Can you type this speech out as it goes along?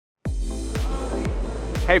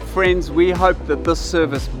Hey friends, we hope that this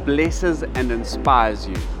service blesses and inspires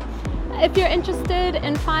you. If you're interested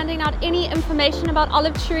in finding out any information about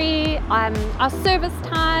Olive Tree, our service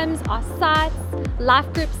times, our sites, life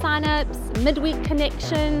group signups, midweek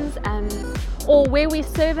connections, or where we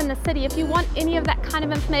serve in the city, if you want any of that kind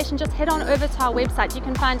of information, just head on over to our website. You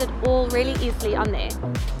can find it all really easily on there.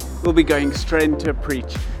 We'll be going straight into a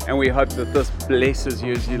preach, and we hope that this blesses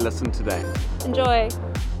you as you listen today. Enjoy.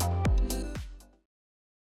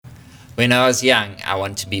 When I was young, I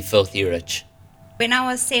wanted to be filthy rich. When I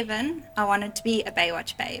was 7, I wanted to be a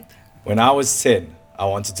Baywatch babe. When I was 10, I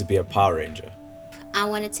wanted to be a Power Ranger. I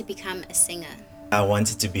wanted to become a singer. I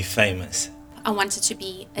wanted to be famous. I wanted to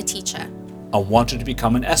be a teacher. I wanted to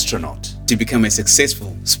become an astronaut. To become a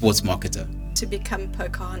successful sports marketer. To become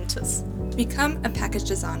Pocahontas. To become a package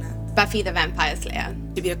designer. Buffy the Vampire Slayer.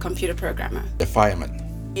 To be a computer programmer. A fireman.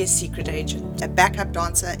 Be a secret agent. A backup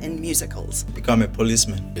dancer in musicals. Become a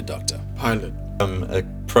policeman. A doctor. Pilot. A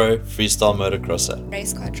pro freestyle motocrosser.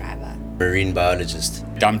 Race car driver. Marine biologist.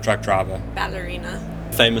 Dump truck driver. Ballerina.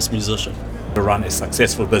 Famous musician. To run a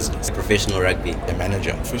successful business. Professional rugby. A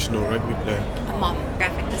manager. Professional rugby player. A mom.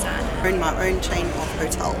 Graphic designer. Own my own chain of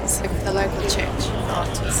hotels. The local church.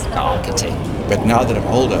 Artist. The architect. But now that I'm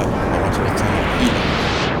older, I want to become a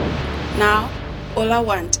healer. Now, all I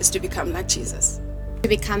want is to become like Jesus. To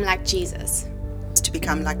become like Jesus. To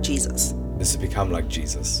become like Jesus. Is to become like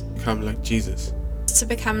Jesus. Become like Jesus. To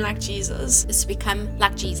become like Jesus. Is to become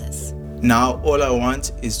like Jesus. Now all I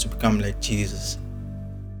want is to become like Jesus.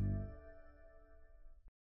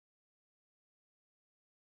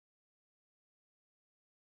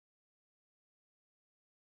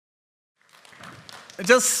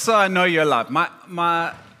 Just so I know you're alive,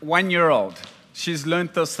 my 1-year-old, she's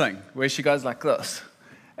learned this thing where she goes like this,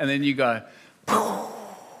 and then you go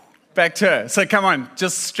back to her. So come on,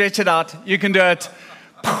 just stretch it out. You can do it.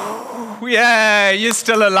 Yeah, you're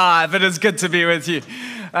still alive. It is good to be with you.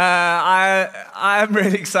 I'm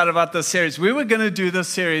really excited about this series. We were going to do this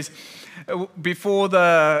series before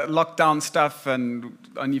the lockdown stuff and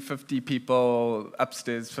only 50 people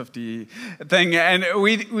upstairs, 50 thing. And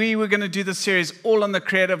we were going to do this series all on the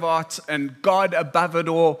creative arts and God above it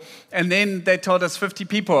all. And then they told us 50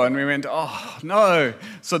 people and we went, oh, no.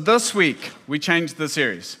 So this week we changed the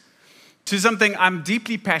series to something I'm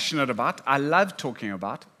deeply passionate about. I love talking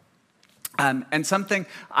about. And something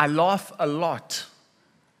I laugh a lot,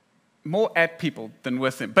 more at people than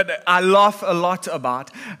with them, but I laugh a lot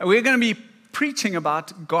about. We're going to be preaching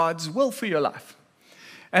about God's will for your life.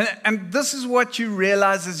 And this is what you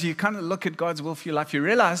realize as you kind of look at God's will for your life. You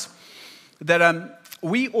realize that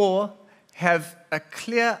we all have a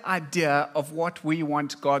clear idea of what we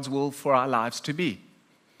want God's will for our lives to be.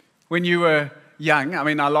 When you were young,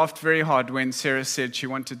 I laughed very hard when Sarah said she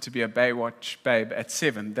wanted to be a Baywatch babe at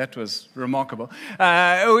 7. That was remarkable.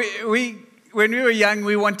 When we were young,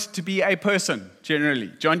 we wanted to be a person,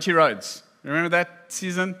 generally. John T. Rhodes. Remember that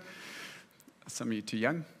season? Some of you too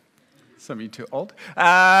young. Some of you too old.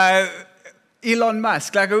 Elon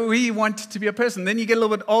Musk. Like, we wanted to be a person. Then you get a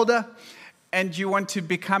little bit older, and you want to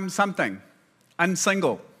become something.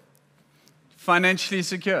 Unsingle. Financially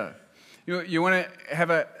secure. You want to have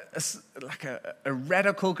a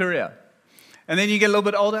radical career. And then you get a little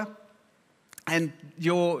bit older, and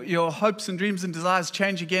your hopes and dreams and desires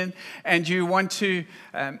change again, and you want to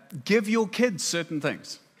give your kids certain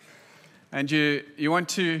things. And you want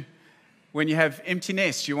to, when you have empty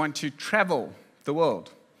nests, you want to travel the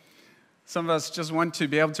world. Some of us just want to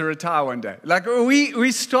be able to retire one day. Like,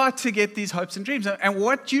 we start to get these hopes and dreams. And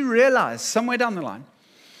what you realize somewhere down the line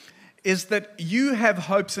is that you have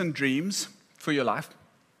hopes and dreams for your life.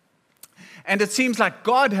 And it seems like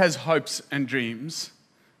God has hopes and dreams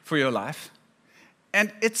for your life.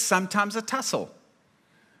 And it's sometimes a tussle.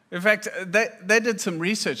 In fact, they did some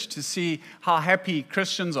research to see how happy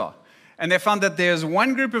Christians are. And they found that there's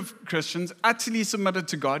one group of Christians utterly submitted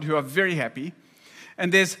to God who are very happy.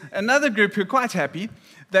 And there's another group who are quite happy.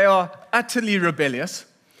 They are utterly rebellious.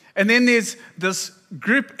 And then there's this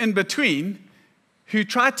group in between who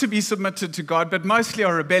try to be submitted to God, but mostly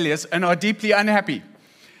are rebellious and are deeply unhappy.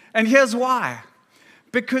 And here's why.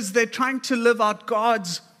 Because they're trying to live out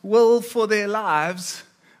God's will for their lives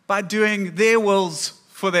by doing their wills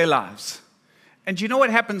for their lives. And you know what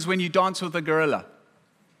happens when you dance with a gorilla?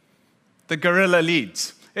 The gorilla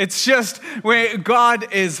leads. It's just where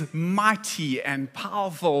God is mighty and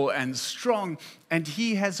powerful and strong, and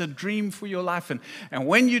He has a dream for your life. And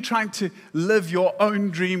when you're trying to live your own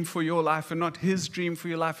dream for your life and not His dream for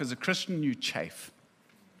your life as a Christian, you chafe.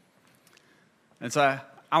 And so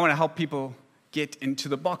I want to help people get into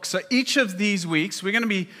the box. So each of these weeks, we're going to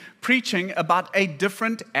be preaching about a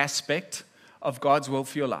different aspect of God's will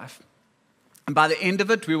for your life. And by the end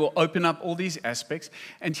of it, we will open up all these aspects.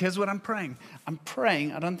 And here's what I'm praying. I'm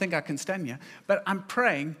praying, I don't think I can stand here, but I'm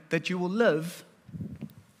praying that you will live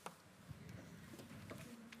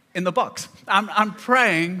in the box. I'm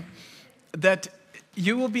praying that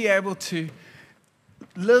you will be able to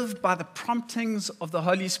live by the promptings of the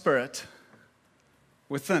Holy Spirit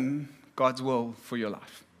within God's will for your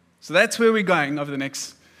life. So that's where we're going over the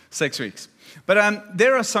next 6 weeks. But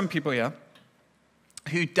there are some people here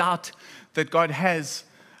who doubt that God has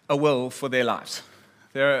a will for their lives.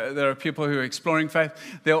 There are people who are exploring faith.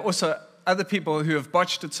 There are also other people who have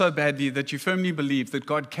botched it so badly that you firmly believe that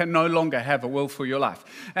God can no longer have a will for your life.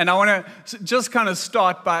 And I want to just kind of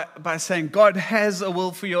start by saying God has a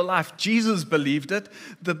will for your life. Jesus believed it.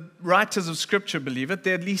 The writers of Scripture believe it.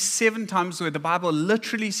 There are at least 7 times where the Bible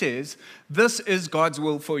literally says, this is God's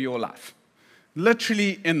will for your life.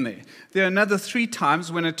 Literally in there. There are another 3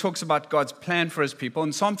 times when it talks about God's plan for his people.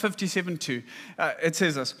 In Psalm 57:2, it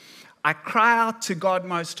says this, I cry out to God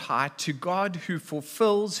Most High, to God who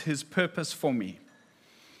fulfills his purpose for me.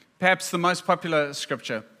 Perhaps the most popular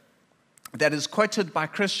scripture that is quoted by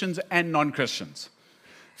Christians and non-Christians.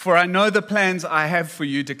 For I know the plans I have for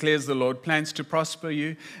you, declares the Lord, plans to prosper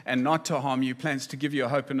you and not to harm you, plans to give you a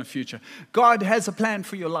hope in the future. God has a plan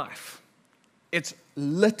for your life. It's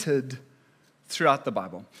littered throughout the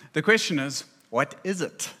Bible. The question is, what is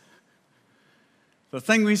it? The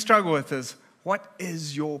thing we struggle with is, what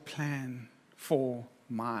is your plan for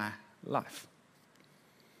my life?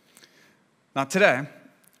 Now today,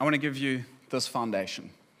 I want to give you this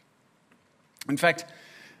foundation. In fact,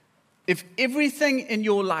 if everything in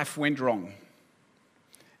your life went wrong,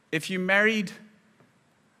 if you married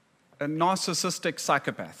a narcissistic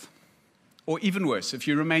psychopath, or even worse, if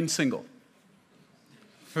you remained single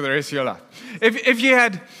for the rest of your life, if you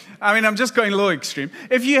had, I'm just going a little extreme,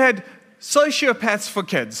 if you had sociopaths for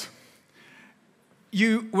kids,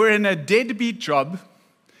 you were in a deadbeat job,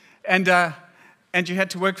 and you had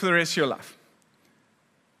to work for the rest of your life.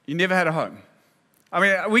 You never had a home.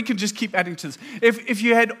 We could just keep adding to this. If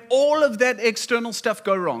you had all of that external stuff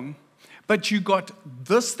go wrong, but you got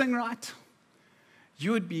this thing right,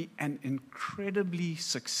 you would be an incredibly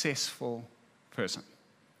successful person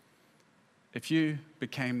if you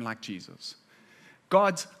became like Jesus.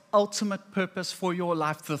 God's ultimate purpose for your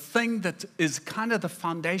life, the thing that is kind of the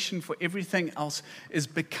foundation for everything else, is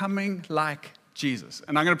becoming like Jesus.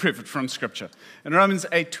 And I'm going to prove it from Scripture. In Romans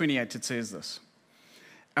 8:28, it says this,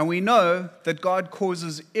 and we know that God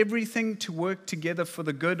causes everything to work together for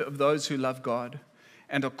the good of those who love God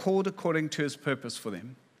and are called according to his purpose for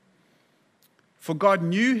them. For God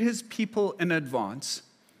knew his people in advance,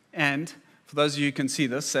 and for those of you who can see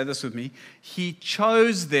this, say this with me, he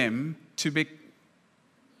chose them to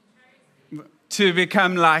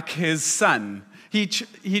become like his son. He chose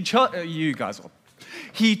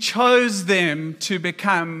them to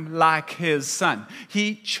become like his son.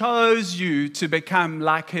 He chose you to become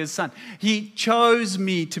like his son. He chose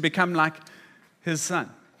me to become like his son,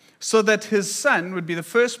 so that his son would be the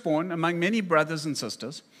firstborn among many brothers and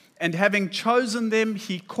sisters. And having chosen them,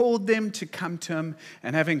 he called them to come to him.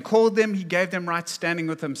 And having called them, he gave them right standing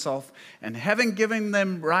with himself. And having given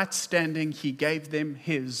them right standing, he gave them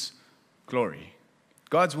his glory.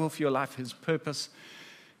 God's will for your life, his purpose,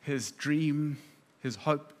 his dream, his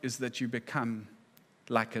hope is that you become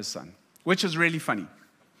like his son. Which is really funny,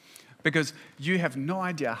 because you have no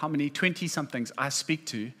idea how many 20-somethings I speak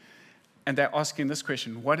to, and they're asking this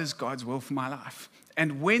question, what is God's will for my life?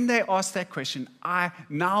 And when they ask that question, I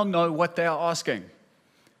now know what they are asking.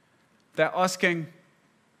 They're asking,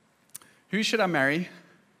 who should I marry?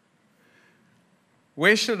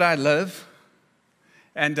 Where should I live?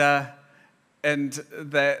 And they're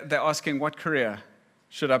asking, what career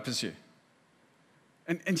should I pursue?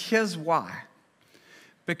 And here's why.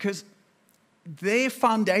 Because their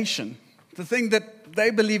foundation, the thing that they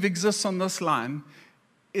believe exists on this line,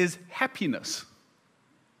 is happiness.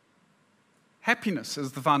 Happiness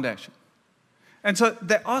is the foundation. And so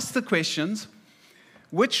they ask the questions,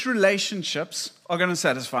 which relationships are going to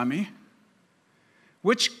satisfy me?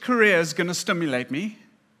 Which career is going to stimulate me?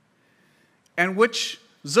 And which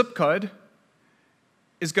zip code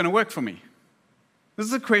is going to work for me? This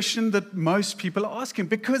is a question that most people are asking,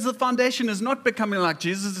 because the foundation is not becoming like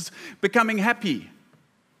Jesus, it's becoming happy.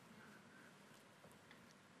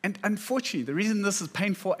 And unfortunately, the reason this is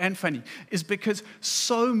painful and funny is because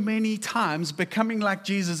so many times becoming like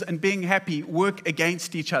Jesus and being happy work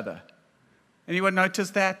against each other. Anyone notice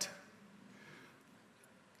that?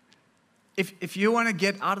 if you want to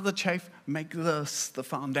get out of the chafe, make this the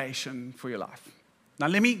foundation for your life. Now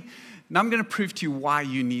I'm going to prove to you why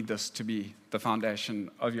you need this to be the foundation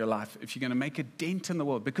of your life if you're going to make a dent in the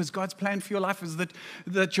world. Because God's plan for your life is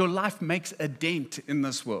that your life makes a dent in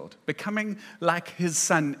this world. Becoming like his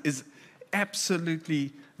son is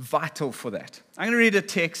absolutely vital for that. I'm going to read a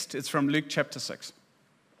text. It's from Luke chapter 6.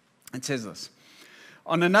 It says this.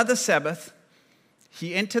 On another Sabbath,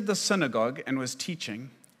 he entered the synagogue and was teaching,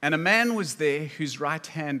 and a man was there whose right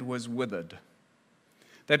hand was withered.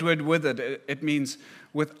 That word withered, it means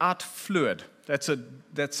without fluid. That's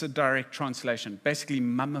a direct translation. Basically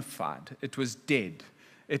mummified. It was dead.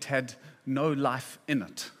 It had no life in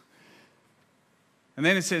it. And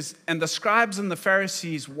then it says, and the scribes and the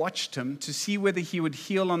Pharisees watched him to see whether he would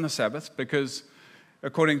heal on the Sabbath, because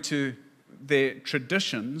according to their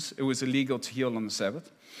traditions, it was illegal to heal on the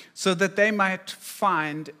Sabbath, so that they might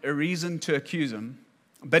find a reason to accuse him.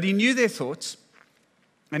 But he knew their thoughts,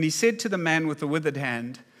 and he said to the man with the withered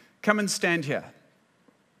hand, come and stand here.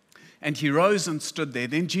 And he rose and stood there.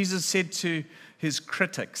 Then Jesus said to his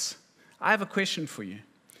critics, I have a question for you.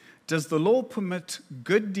 Does the law permit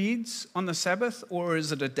good deeds on the Sabbath, or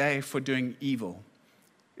is it a day for doing evil?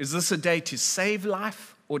 Is this a day to save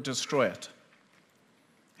life or destroy it?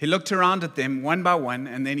 He looked around at them one by one,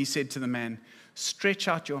 and then he said to the man, stretch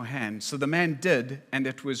out your hand. So the man did, and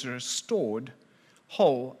it was restored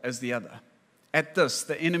whole as the other. At this,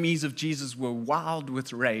 the enemies of Jesus were wild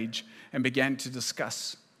with rage and began to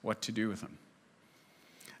discuss what to do with him.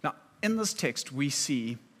 Now, in this text, we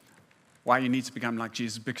see why you need to become like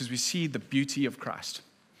Jesus, because we see the beauty of Christ.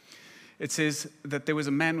 It says that there was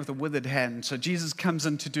a man with a withered hand. So Jesus comes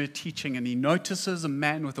in to do a teaching, and he notices a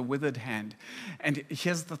man with a withered hand. And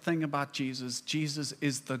here's the thing about Jesus. Jesus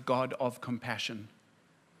is the God of compassion.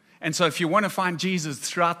 And so if you want to find Jesus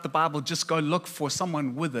throughout the Bible, just go look for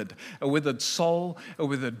someone withered, a withered soul, a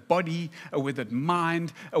withered body, a withered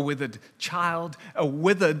mind, a withered child, a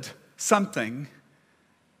withered something,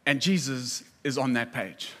 and Jesus is on that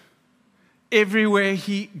page. Everywhere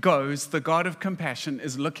he goes, the God of compassion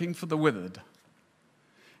is looking for the withered.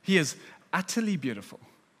 He is utterly beautiful.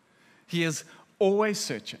 He is always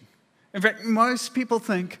searching. In fact, most people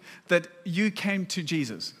think that you came to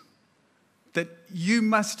Jesus, that you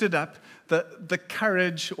mustered up the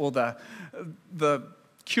courage or the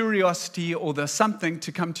curiosity or the something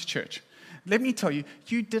to come to church. Let me tell you,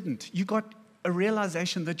 you didn't. You got a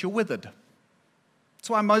realization that you're withered. That's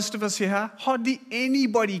why most of us here, hardly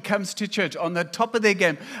anybody comes to church on the top of their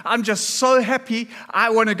game. I'm just so happy I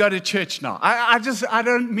want to go to church now. I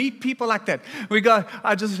don't meet people like that. We go,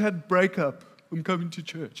 I just had breakup. I'm coming to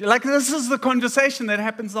church. Like, this is the conversation that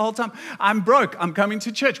happens the whole time. I'm broke. I'm coming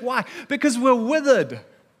to church. Why? Because we're withered.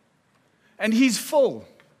 And he's full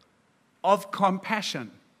of compassion.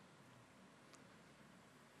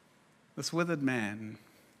 This withered man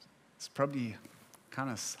is probably kind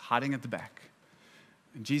of hiding at the back.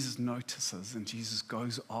 And Jesus notices, and Jesus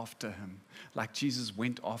goes after him, like Jesus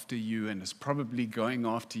went after you and is probably going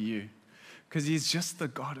after you, because he's just the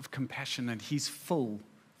God of compassion, and he's full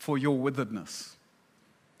for your witheredness.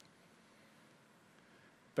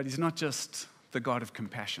 But he's not just the God of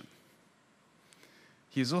compassion.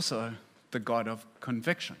 He is also the God of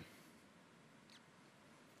conviction.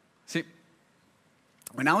 See,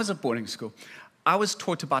 when I was at boarding school, I was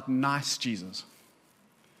taught about nice Jesus.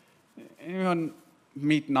 Anyone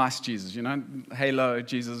meet nice Jesus, you know, halo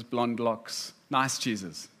Jesus, blonde locks, nice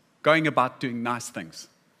Jesus, going about doing nice things.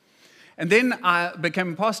 And then I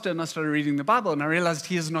became a pastor and I started reading the Bible and I realized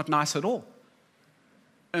he is not nice at all.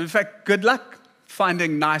 In fact, good luck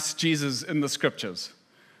finding nice Jesus in the scriptures.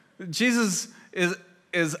 Jesus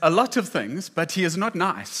is a lot of things, but he is not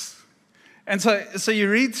nice. And so you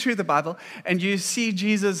read through the Bible and you see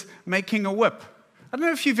Jesus making a whip. I don't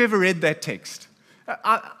know if you've ever read that text.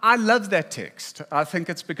 I love that text. I think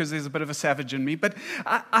it's because there's a bit of a savage in me. But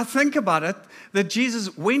I think about it, that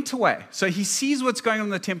Jesus went away. So he sees what's going on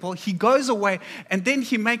in the temple. He goes away, and then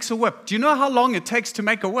he makes a whip. Do you know how long it takes to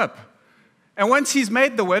make a whip? And once he's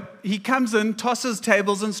made the whip, he comes in, tosses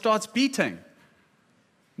tables, and starts beating.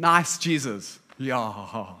 Nice Jesus.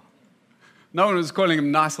 Yeah. No one was calling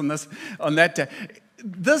him nice on that day.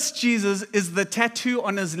 This Jesus is the tattoo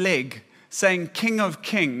on his leg saying King of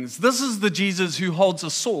Kings. This is the Jesus who holds a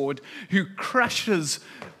sword, who crushes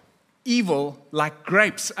evil like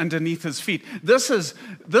grapes underneath his feet. This is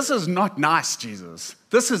not nice Jesus.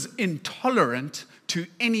 This is intolerant to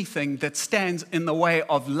anything that stands in the way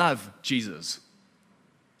of love Jesus.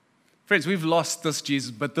 Friends, we've lost this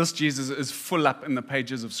Jesus, but this Jesus is full up in the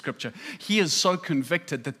pages of Scripture. He is so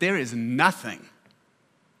convicted that there is nothing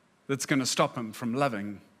that's going to stop him from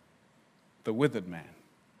loving the withered man.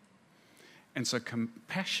 And so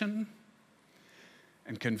compassion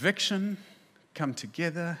and conviction come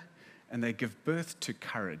together and they give birth to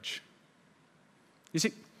courage. You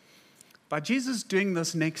see, by Jesus doing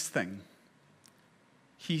this next thing,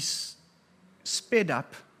 he sped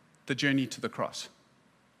up the journey to the cross.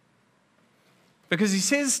 Because he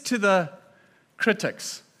says to the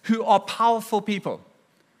critics, who are powerful people,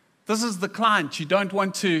 this is the client you don't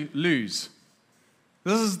want to lose.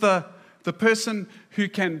 This is the person who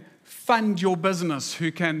can fund your business,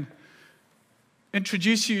 who can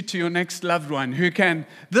introduce you to your next loved one, who can...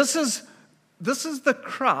 This is the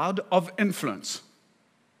crowd of influence.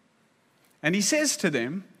 And he says to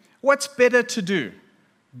them, what's better to do,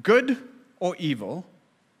 good or evil,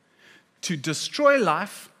 to destroy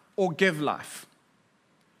life or give life?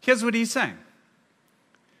 Here's what he's saying.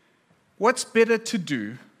 What's better to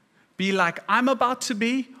do, be like I'm about to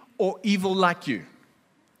be or evil like you?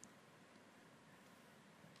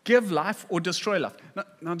 Give life or destroy life?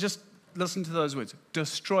 Now just listen to those words.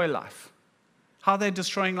 Destroy life. How are they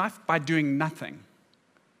destroying life? By doing nothing.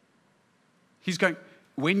 He's going,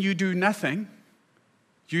 when you do nothing,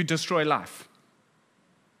 you destroy life.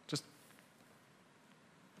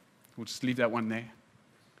 We'll just leave that one there.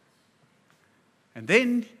 And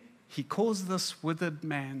then he calls this withered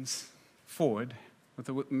man forward, with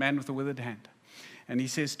the man with the withered hand. And he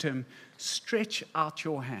says to him, stretch out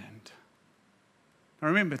your hand. Now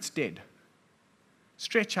remember, it's dead.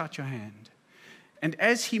 Stretch out your hand. And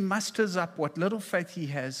as he musters up what little faith he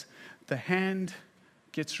has, the hand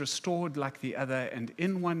gets restored like the other. And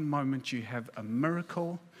in one moment, you have a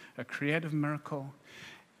miracle, a creative miracle,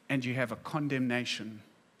 and you have a condemnation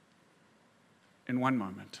in one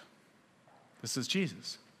moment. This is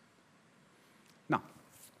Jesus. Now,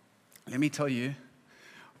 let me tell you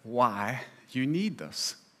why you need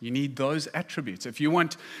this. You need those attributes. If you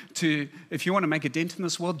want to make a dent in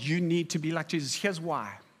this world, you need to be like Jesus. Here's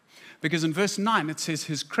why. Because in verse 9, it says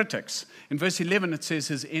his critics. In verse 11, it says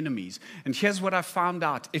his enemies. And here's what I found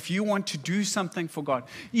out. If you want to do something for God,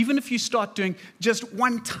 even if you start doing just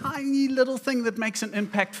one tiny little thing that makes an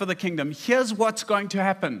impact for the kingdom, here's what's going to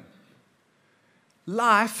happen.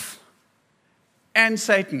 Life and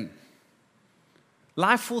Satan.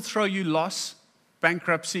 Life will throw you loss,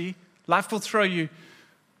 bankruptcy. Life will throw you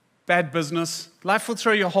bad business. Life will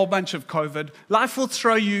throw you a whole bunch of COVID. Life will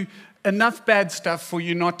throw you enough bad stuff for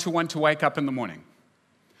you not to want to wake up in the morning.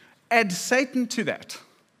 Add Satan to that.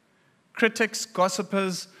 Critics,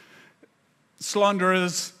 gossipers,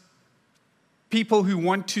 slanderers, people who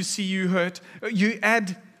want to see you hurt. You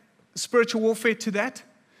add spiritual warfare to that,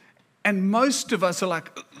 and most of us are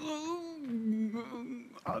like,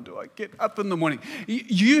 how do I get up in the morning?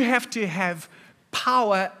 You have to have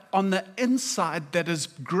power on the inside that is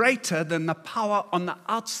greater than the power on the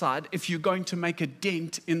outside if you're going to make a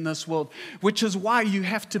dent in this world, which is why you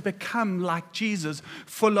have to become like Jesus,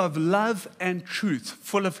 full of love and truth,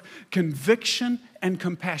 full of conviction and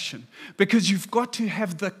compassion, because you've got to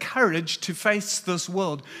have the courage to face this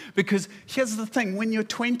world. Because here's the thing, when you're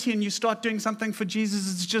 20 and you start doing something for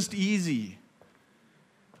Jesus, it's just easy.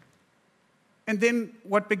 And then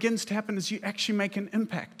what begins to happen is you actually make an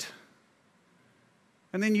impact.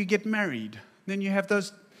 And then you get married. Then you have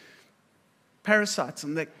those parasites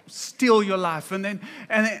and they steal your life. And then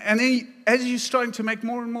as you're starting to make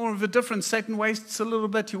more and more of a difference, Satan wastes a little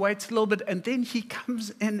bit, he waits a little bit, and then he comes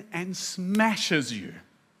in and smashes you.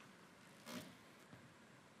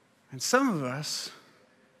 And some of us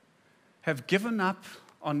have given up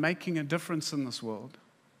on making a difference in this world.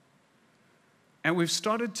 And we've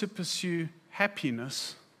started to pursue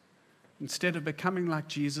happiness instead of becoming like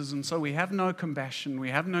Jesus, and so we have no compassion,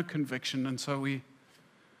 we have no conviction, and so we're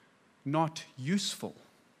not useful,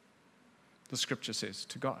 the scripture says,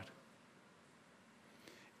 to God.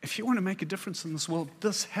 If you want to make a difference in this world,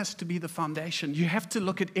 this has to be the foundation. You have to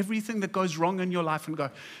look at everything that goes wrong in your life and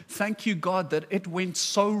go, thank you, God, that it went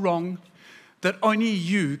so wrong that only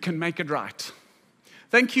you can make it right.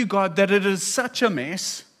 Thank you, God, that it is such a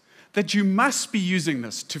mess that you must be using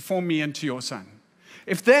this to form me into your son.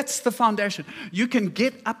 If that's the foundation, you can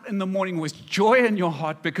get up in the morning with joy in your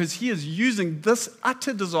heart because he is using this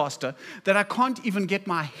utter disaster that I can't even get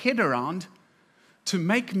my head around to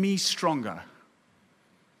make me stronger.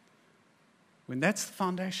 When that's the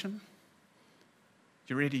foundation,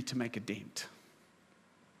 you're ready to make a dent.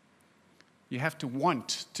 You have to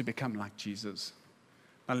want to become like Jesus.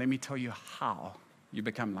 Now let me tell you how you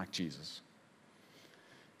become like Jesus.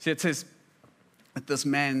 See, it says that this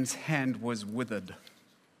man's hand was withered.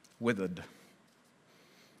 Withered.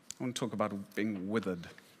 I want to talk about being withered.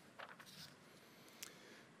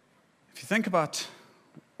 If you think about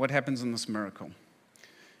what happens in this miracle.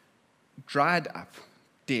 Dried up,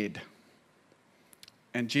 dead.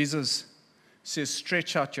 And Jesus says,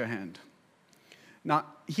 stretch out your hand. Now,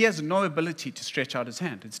 he has no ability to stretch out his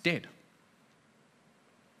hand. It's dead.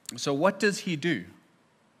 So what does he do?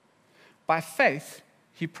 By faith,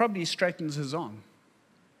 he probably straightens his arm.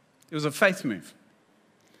 It was a faith move.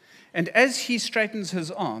 And as he straightens his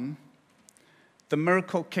arm, the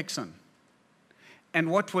miracle kicks in. And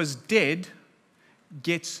what was dead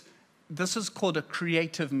gets, this is called a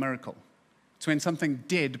creative miracle. It's when something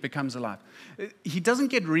dead becomes alive. He doesn't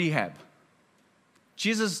get rehab.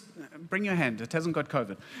 Jesus, bring your hand, it hasn't got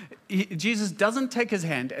COVID. Jesus doesn't take his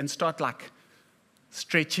hand and start like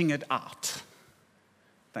stretching it out.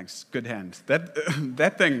 Thanks, good hand.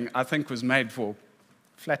 That thing, I think, was made for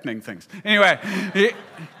flattening things. Anyway,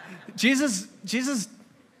 Jesus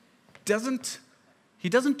doesn't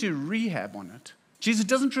do rehab on it. Jesus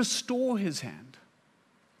doesn't restore his hand.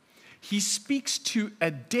 He speaks to a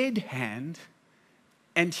dead hand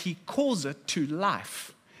and he calls it to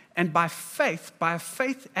life. And by faith, by a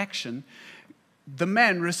faith action, the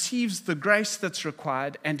man receives the grace that's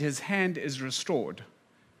required and his hand is restored.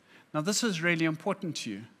 Now, this is really important to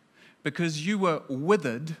you because you were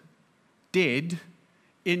withered, dead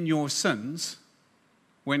in your sins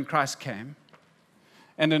when Christ came.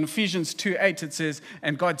 And in Ephesians 2:8 it says,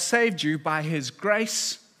 and God saved you by his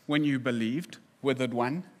grace when you believed, withered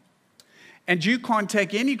one. And you can't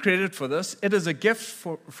take any credit for this. It is a gift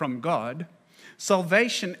from God.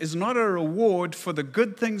 Salvation is not a reward for the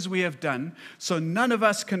good things we have done, so none of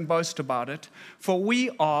us can boast about it, for we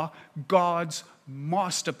are God's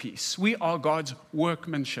masterpiece. We are God's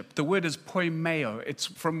workmanship. The word is poimeo. It's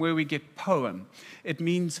from where we get poem. It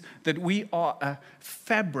means that we are a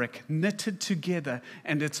fabric knitted together,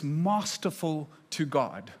 and it's masterful to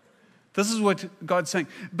God. This is what God's saying.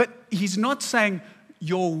 But he's not saying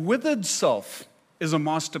your withered self is a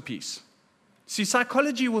masterpiece. See,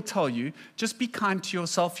 psychology will tell you, just be kind to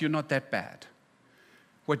yourself, you're not that bad.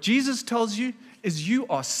 What Jesus tells you is you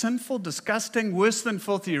are sinful, disgusting, worse than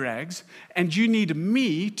filthy rags, and you need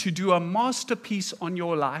me to do a masterpiece on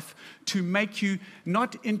your life to make you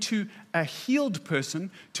not into a healed person,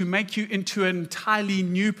 to make you into an entirely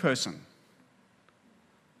new person.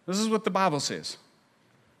 This is what the Bible says.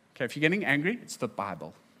 Okay, if you're getting angry, it's the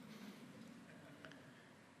Bible.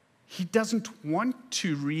 He doesn't want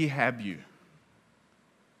to rehab you.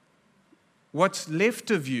 What's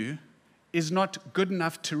left of you is not good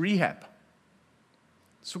enough to rehab.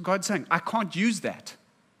 So God's saying, I can't use that.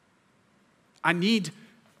 I need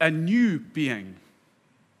a new being.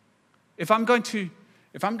 If I'm going to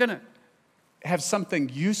have something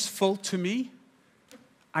useful to me,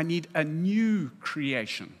 I need a new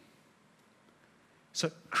creation.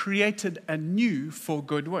 So created anew for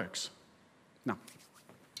good works. Now,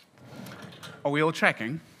 are we all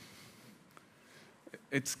tracking?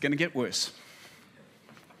 It's going to get worse.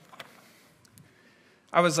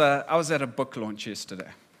 I was at a book launch yesterday.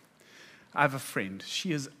 I have a friend.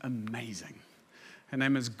 She is amazing. Her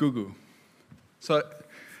name is Gugu. So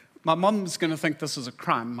my mom's going to think this is a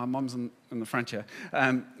crime. My mom's in the front here.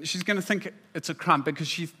 She's going to think it's a crime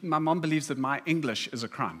because my mom believes that my English is a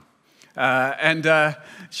crime. And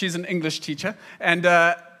she's an English teacher. And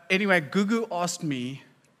anyway, Gugu asked me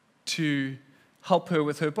to help her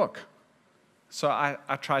with her book. So I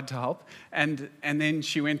tried to help, and then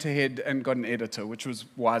she went ahead and got an editor, which was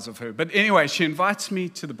wise of her. But anyway, she invites me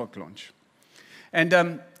to the book launch. And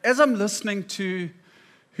as I'm listening to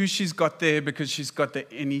who she's got there, because she's got the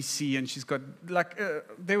NEC, and she's got,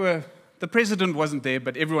 the president wasn't there,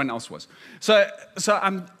 but everyone else was. So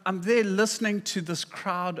I'm there listening to this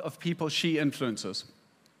crowd of people she influences.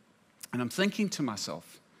 And I'm thinking to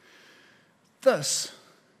myself, this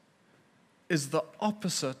is the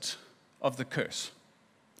opposite of the curse.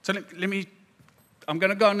 So I'm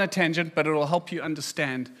going to go on a tangent, but it will help you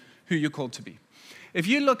understand who you're called to be. If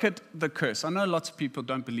you look at the curse, I know lots of people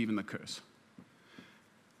don't believe in the curse.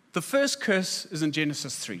 The first curse is in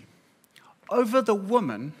Genesis 3. Over the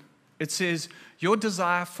woman, it says, your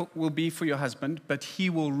desire will be for your husband, but he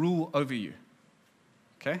will rule over you.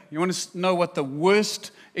 Okay? You want to know what the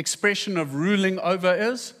worst expression of ruling over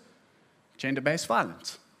is? Gender-based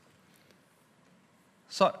violence.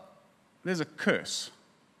 So, there's a curse.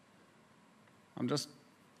 I'm just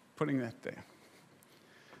putting that there.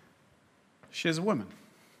 She is a woman.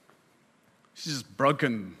 She's just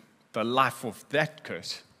broken the life of that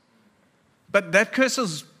curse. But that curse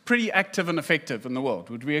is pretty active and effective in the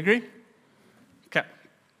world. Would we agree? Okay.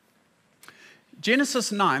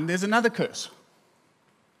 Genesis 9, there's another curse.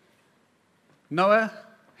 Noah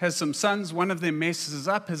has some sons. One of them messes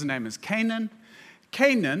up. His name is Canaan.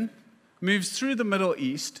 Canaan moves through the Middle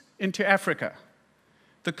East into Africa.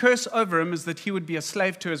 The curse over him is that he would be a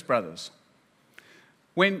slave to his brothers.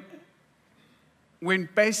 When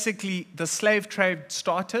basically the slave trade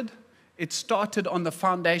started, it started on the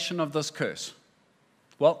foundation of this curse.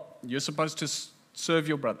 Well, you're supposed to serve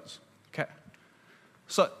your brothers. Okay.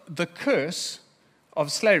 So the curse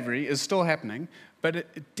of slavery is still happening, but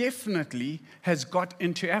it definitely has got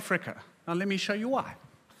into Africa. Now let me show you why.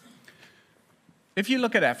 If you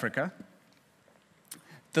look at Africa,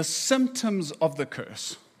 the symptoms of the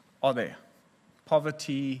curse are there.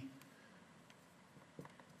 Poverty.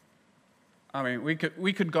 I mean,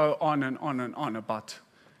 we could go on and on and on about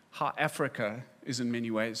how Africa is in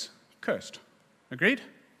many ways cursed. Agreed?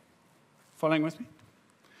 Following with me?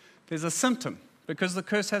 There's a symptom because the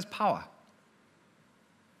curse has power.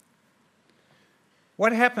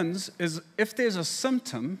 What happens is if there's a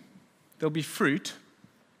symptom, there'll be fruit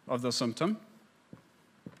of the symptom.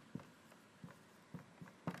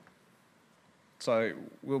 So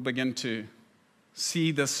we'll begin to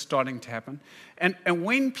see this starting to happen. And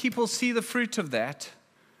when people see the fruit of that,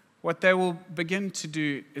 what they will begin to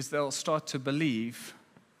do is they'll start to believe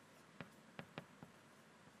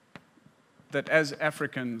that as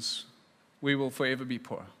Africans, we will forever be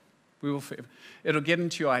poor. We will forever. It'll get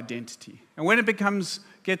into your identity. And when it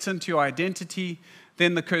gets into your identity,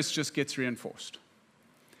 then the curse just gets reinforced.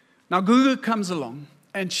 Now, Gugu comes along,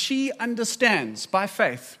 and she understands by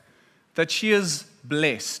faith that she is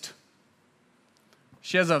blessed.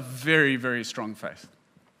 She has a very, very strong faith.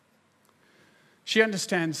 She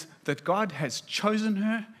understands that God has chosen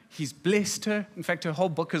her, He's blessed her. In fact, her whole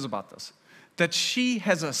book is about this. That she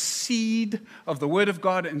has a seed of the Word of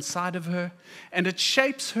God inside of her, and it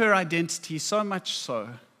shapes her identity so much so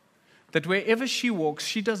that wherever she walks,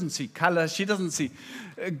 she doesn't see color, she doesn't see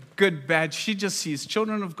good, bad. She just sees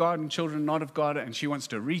children of God and children not of God, and she wants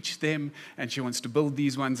to reach them, and she wants to build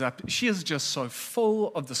these ones up. She is just so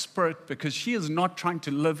full of the Spirit because she is not trying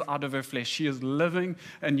to live out of her flesh. She is living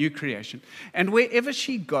a new creation. And wherever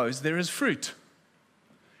she goes, there is fruit.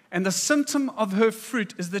 And the symptom of her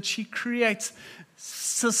fruit is that she creates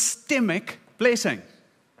systemic blessing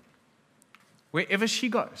wherever she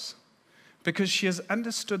goes. Because she has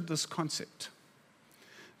understood this concept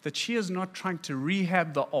that she is not trying to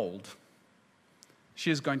rehab the old, she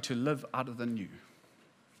is going to live out of the new.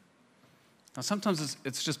 Now, sometimes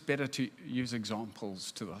it's just better to use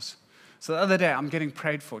examples to this. So the other day, I'm getting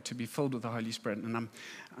prayed for to be filled with the Holy Spirit, and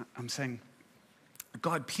I'm saying,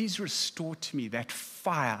 God, please restore to me that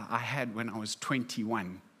fire I had when I was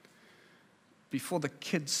 21, before the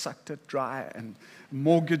kids sucked it dry and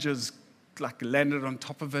mortgages landed on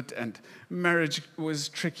top of it, and marriage was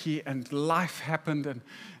tricky, and life happened, and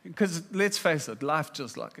because let's face it, life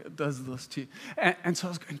just it does this to you. And so I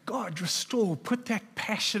was going, God, restore, put that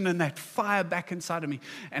passion and that fire back inside of me.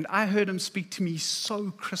 And I heard Him speak to me so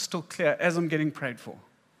crystal clear as I'm getting prayed for.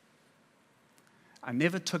 I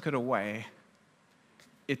never took it away.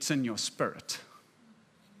 It's in your spirit.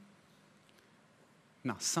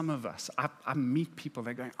 Now, some of us, I meet people,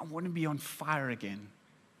 they're going, I want to be on fire again.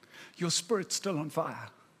 Your spirit's still on fire.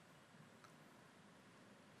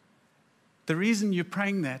 The reason you're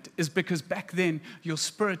praying that is because back then your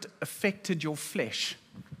spirit affected your flesh.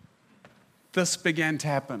 This began to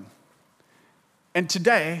happen. And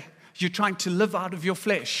today you're trying to live out of your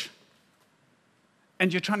flesh.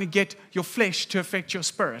 And you're trying to get your flesh to affect your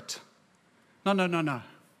spirit. No.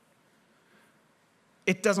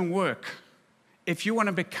 It doesn't work. If you want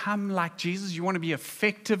to become like Jesus, you want to be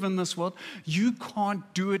effective in this world, you can't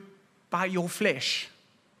do it by your flesh.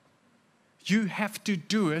 You have to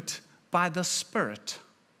do it by the Spirit.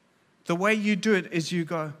 The way you do it is you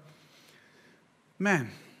go, man,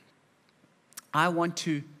 I want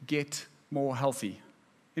to get more healthy.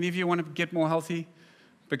 Any of you want to get more healthy?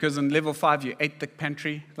 Because in level 5, you ate the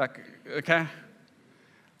pantry. Okay?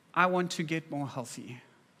 I want to get more healthy.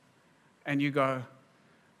 And you go,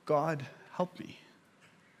 God, help me.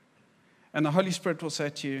 And the Holy Spirit will say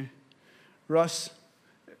to you, Ross,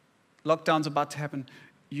 lockdown's about to happen.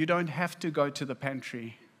 You don't have to go to the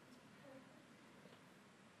pantry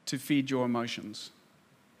to feed your emotions.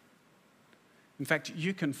 In fact,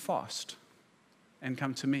 you can fast and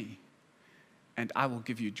come to me, and I will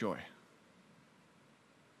give you joy.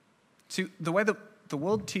 See, the way the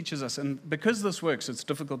world teaches us, and because this works, it's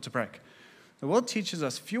difficult to break. The world teaches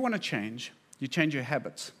us, if you want to change, you change your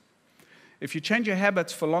habits. If you change your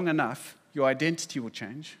habits for long enough, your identity will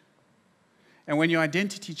change. And when your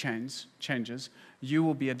identity changes, you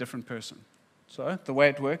will be a different person. So the way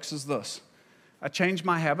it works is this. I change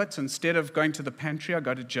my habits. Instead of going to the pantry, I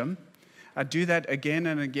go to gym. I do that again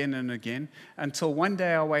and again and again until one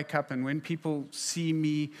day I wake up, and when people see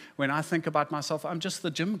me, when I think about myself, I'm just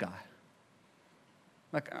the gym guy.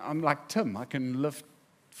 I'm like Tim. I can lift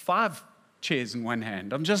 5 chairs in one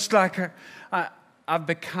hand. I'm just like, I've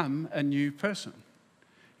become a new person.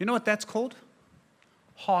 You know what that's called?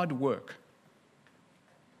 Hard work.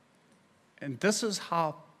 And this is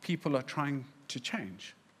how people are trying to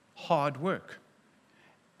change. Hard work.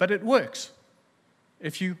 But it works.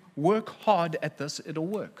 If you work hard at this, it'll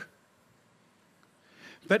work.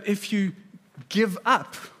 But if you give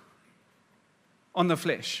up on the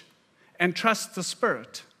flesh and trust the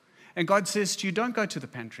Spirit, and God says to you, don't go to the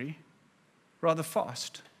pantry, rather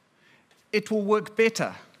fast, it will work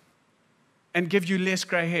better and give you less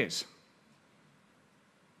gray hairs.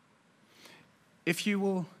 If you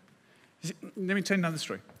will, let me tell you another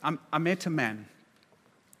story. I met a man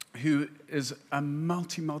who is a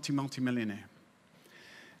multi-millionaire.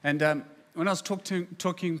 And when I was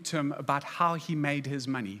talking to him about how he made his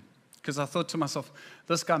money, because I thought to myself,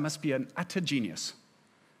 this guy must be an utter genius.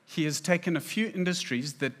 He has taken a few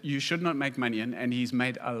industries that you should not make money in, and he's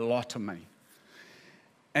made a lot of money.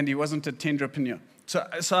 And he wasn't a tenderpreneur. So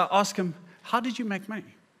I asked him, how did you make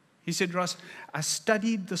money? He said, Ross, I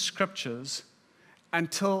studied the scriptures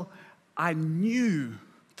until I knew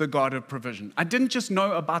the God of provision. I didn't just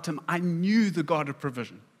know about him, I knew the God of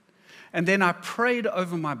provision. And then I prayed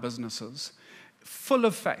over my businesses, full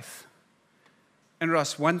of faith. And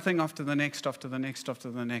Ross, one thing after the next, after the next,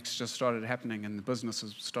 after the next just started happening, and the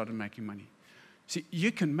businesses started making money. See,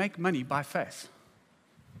 you can make money by faith.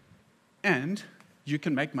 And you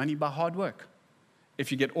can make money by hard work.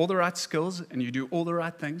 If you get all the right skills and you do all the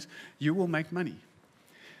right things, you will make money.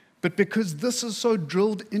 But because this is so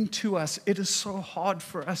drilled into us, it is so hard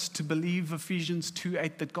for us to believe Ephesians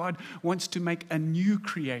 2:8 that God wants to make a new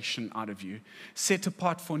creation out of you, set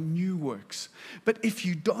apart for new works. But if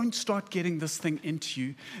you don't start getting this thing into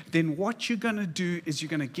you, then what you're going to do is you're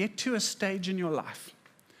going to get to a stage in your life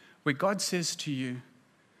where God says to you,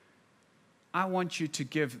 I want you to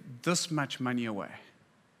give this much money away.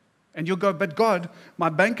 And you'll go, but God, my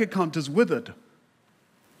bank account is withered.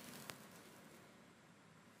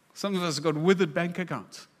 Some of us have got withered bank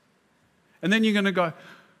accounts. And then you're going to go,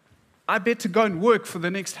 I better go and work for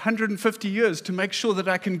the next 150 years to make sure that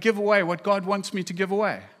I can give away what God wants me to give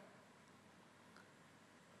away.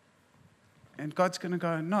 And God's going to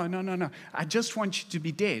go, no. I just want you to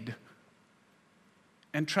be dead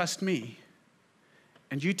and trust me.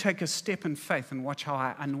 And you take a step in faith and watch how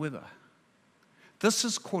I unwither. This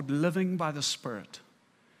is called living by the Spirit.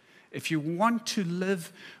 If you want to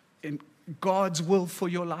live in God's will for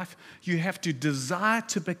your life, you have to desire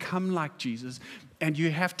to become like Jesus, and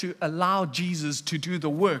you have to allow Jesus to do the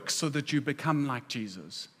work so that you become like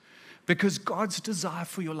Jesus. Because God's desire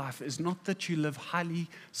for your life is not that you live highly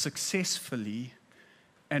successfully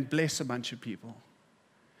and bless a bunch of people.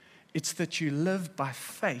 It's that you live by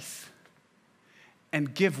faith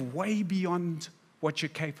and give way beyond what you're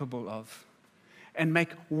capable of and make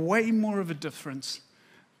way more of a difference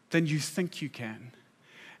than you think you can.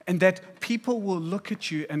 And that people will look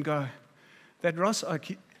at you and go, that Ross Oak,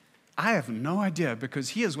 I have no idea, because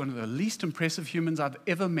he is one of the least impressive humans I've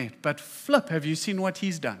ever met. But flip, have you seen what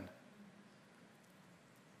he's done?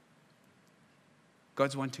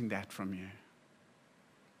 God's wanting that from you.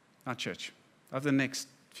 Our church, over the next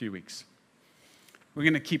few weeks, we're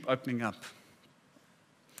going to keep opening up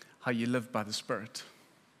how you live by the Spirit.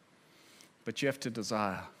 But you have to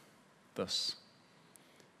desire this.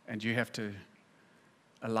 And you have to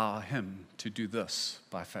allow Him to do this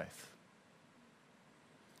by faith.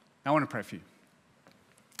 Now, I want to pray for you.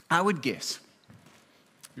 I would guess,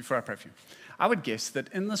 before I pray for you, I would guess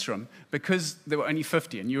that in this room, because there were only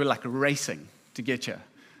 50 and you were like racing to get here,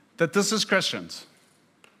 that this is Christians.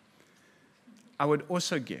 I would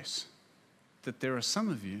also guess that there are some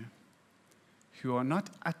of you who are not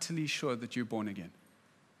utterly sure that you're born again.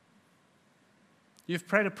 You've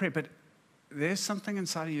prayed a prayer, but there's something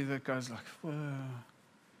inside of you that goes like, whoa.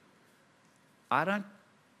 I don't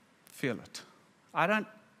feel it. I don't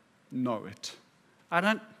know it.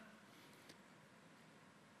 And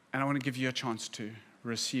I want to give you a chance to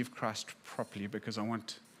receive Christ properly, because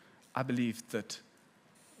I believe that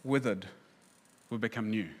withered will become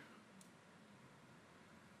new.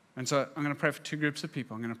 And so I'm going to pray for two groups of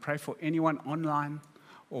people. I'm going to pray for anyone online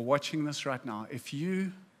or watching this right now. If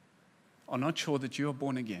you are not sure that you are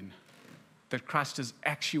born again, that Christ is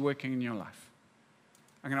actually working in your life,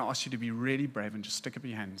 I'm going to ask you to be really brave and just stick up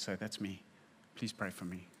your hand and say, that's me. Please pray for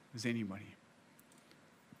me. Is there anybody?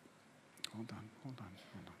 Hold on.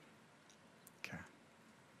 Okay.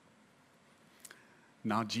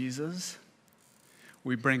 Now, Jesus,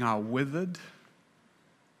 We bring our withered,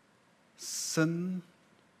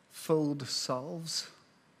 sin-filled selves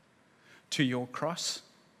to your cross.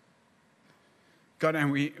 God,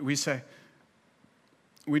 and we say,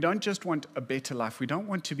 we don't just want a better life. We don't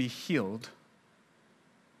want to be healed.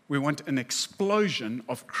 We want an explosion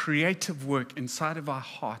of creative work inside of our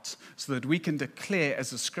hearts so that we can declare,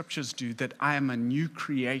 as the scriptures do, that I am a new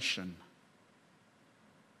creation.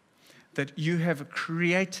 That you have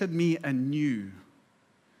created me anew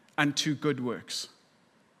unto good works.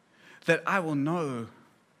 That I will know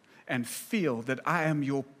and feel that I am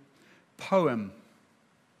your poem,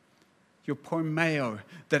 your poemeo,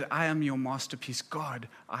 that I am your masterpiece. God,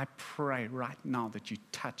 I pray right now that you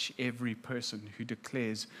touch every person who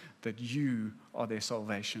declares that you are their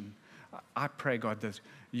salvation. I pray, God, that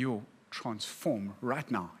you'll transform right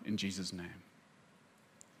now in Jesus' name.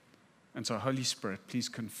 And so, Holy Spirit, please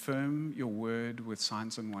confirm your word with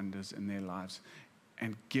signs and wonders in their lives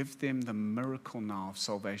and give them the miracle now of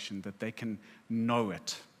salvation, that they can know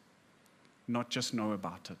it, not just know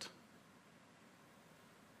about it.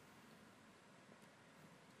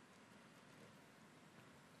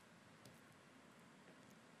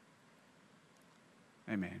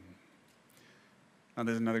 Amen. Now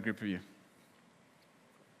there's another group of you.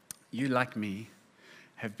 You, like me,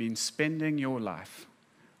 have been spending your life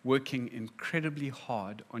working incredibly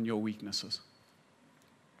hard on your weaknesses.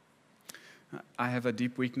 I have a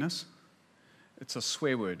deep weakness. It's a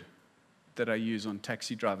swear word that I use on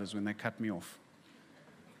taxi drivers when they cut me off.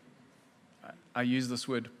 I use this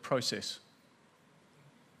word process.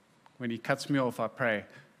 When he cuts me off, I pray,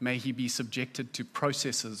 may he be subjected to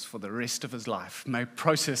processes for the rest of his life. May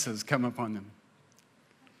processes come upon him.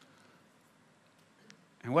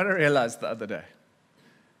 And what I realized the other day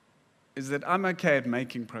is that I'm okay at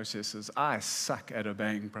making processes. I suck at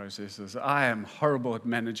obeying processes. I am horrible at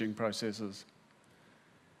managing processes.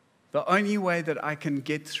 The only way that I can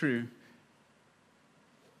get through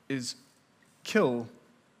is kill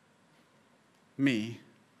me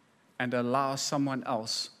and allow someone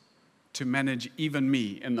else to manage even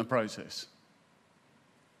me in the process.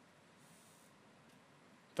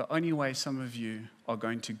 The only way some of you are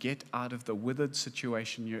going to get out of the withered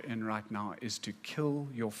situation you're in right now is to kill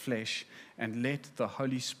your flesh and let the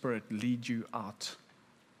Holy Spirit lead you out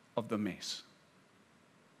of the mess.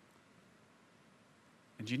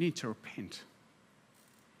 And you need to repent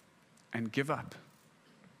and give up.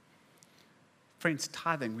 Friends,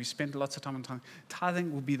 tithing, we spend lots of time on tithing.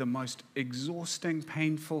 Tithing will be the most exhausting,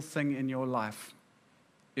 painful thing in your life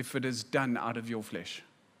if it is done out of your flesh.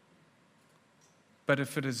 But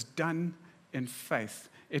if it is done in faith,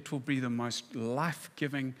 it will be the most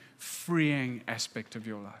life-giving, freeing aspect of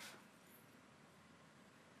your life.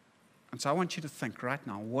 And so I want you to think right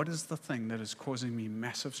now, what is the thing that is causing me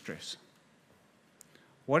massive stress?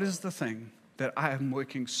 What is the thing that I am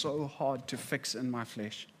working so hard to fix in my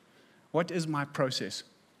flesh? What is my process?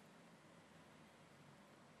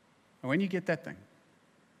 And when you get that thing,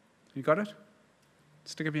 you got it?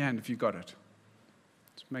 Stick up your hand if you got it.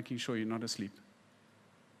 Just making sure you're not asleep.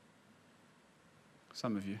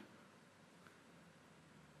 Some of you.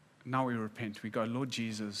 Now we repent. We go, Lord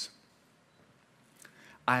Jesus,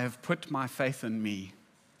 I have put my faith in me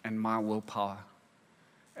and my willpower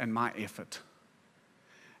and my effort.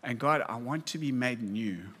 And God, I want to be made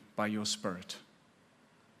new by your Spirit.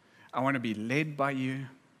 I want to be led by you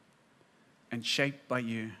and shaped by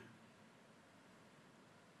you.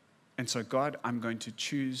 And so, God, I'm going to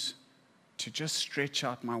choose to just stretch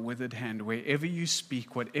out my withered hand. Wherever you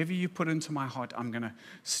speak, whatever you put into my heart, I'm going to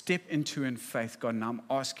step into in faith, God. And I'm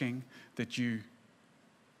asking that you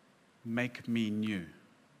make me new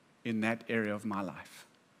in that area of my life.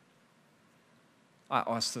 I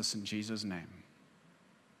ask this in Jesus' name.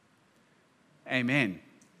 Amen.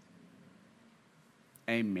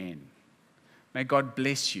 Amen. May God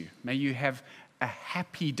bless you. May you have a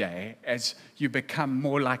happy day as you become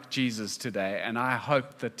more like Jesus today. And I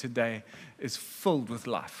hope that today is filled with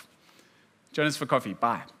life. Join us for coffee.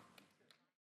 Bye.